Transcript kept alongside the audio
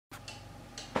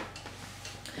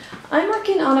I'm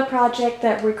working on a project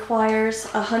that requires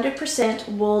 100%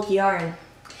 wool yarn.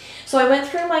 So I went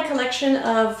through my collection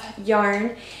of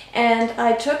yarn and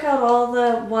I took out all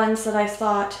the ones that I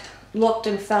thought looked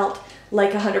and felt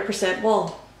like 100%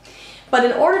 wool. But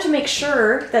in order to make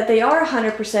sure that they are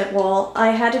 100% wool,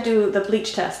 I had to do the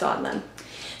bleach test on them.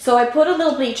 So I put a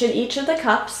little bleach in each of the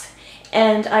cups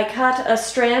and I cut a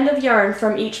strand of yarn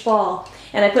from each ball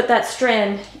and I put that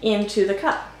strand into the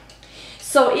cup.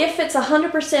 So if it's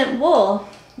 100% wool,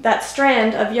 that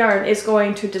strand of yarn is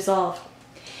going to dissolve.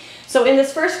 So in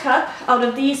this first cup, out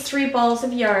of these 3 balls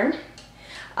of yarn,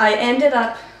 I ended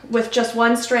up with just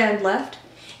 1 strand left,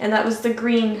 and that was the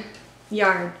green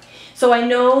yarn. So I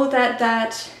know that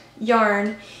that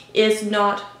yarn is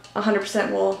not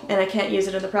 100% wool and I can't use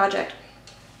it in the project.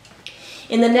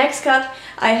 In the next cup,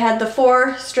 I had the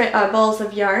 4 balls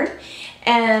of yarn,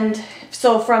 and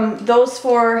so from those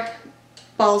 4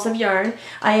 balls of yarn,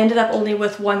 I ended up only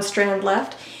with 1 strand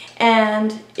left,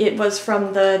 and it was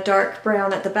from the dark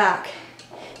brown at the back.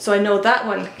 So I know that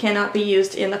one cannot be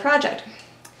used in the project.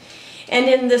 And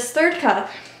in this third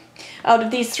cup, out of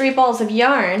these 3 balls of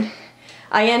yarn,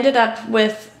 I ended up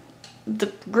with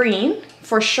the green,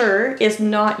 for sure, is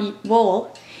not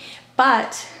wool,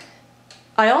 but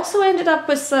I also ended up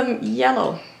with some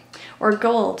yellow or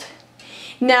gold.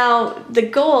 Now, the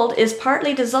gold is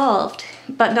partly dissolved,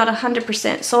 but not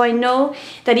 100%. So I know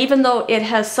that even though it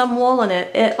has some wool in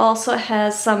it, it also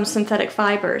has some synthetic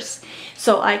fibers.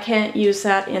 So I can't use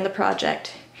that in the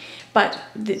project. But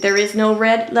there is no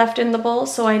red left in the bowl,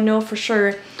 so I know for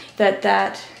sure that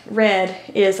that red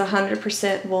is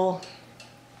 100% wool.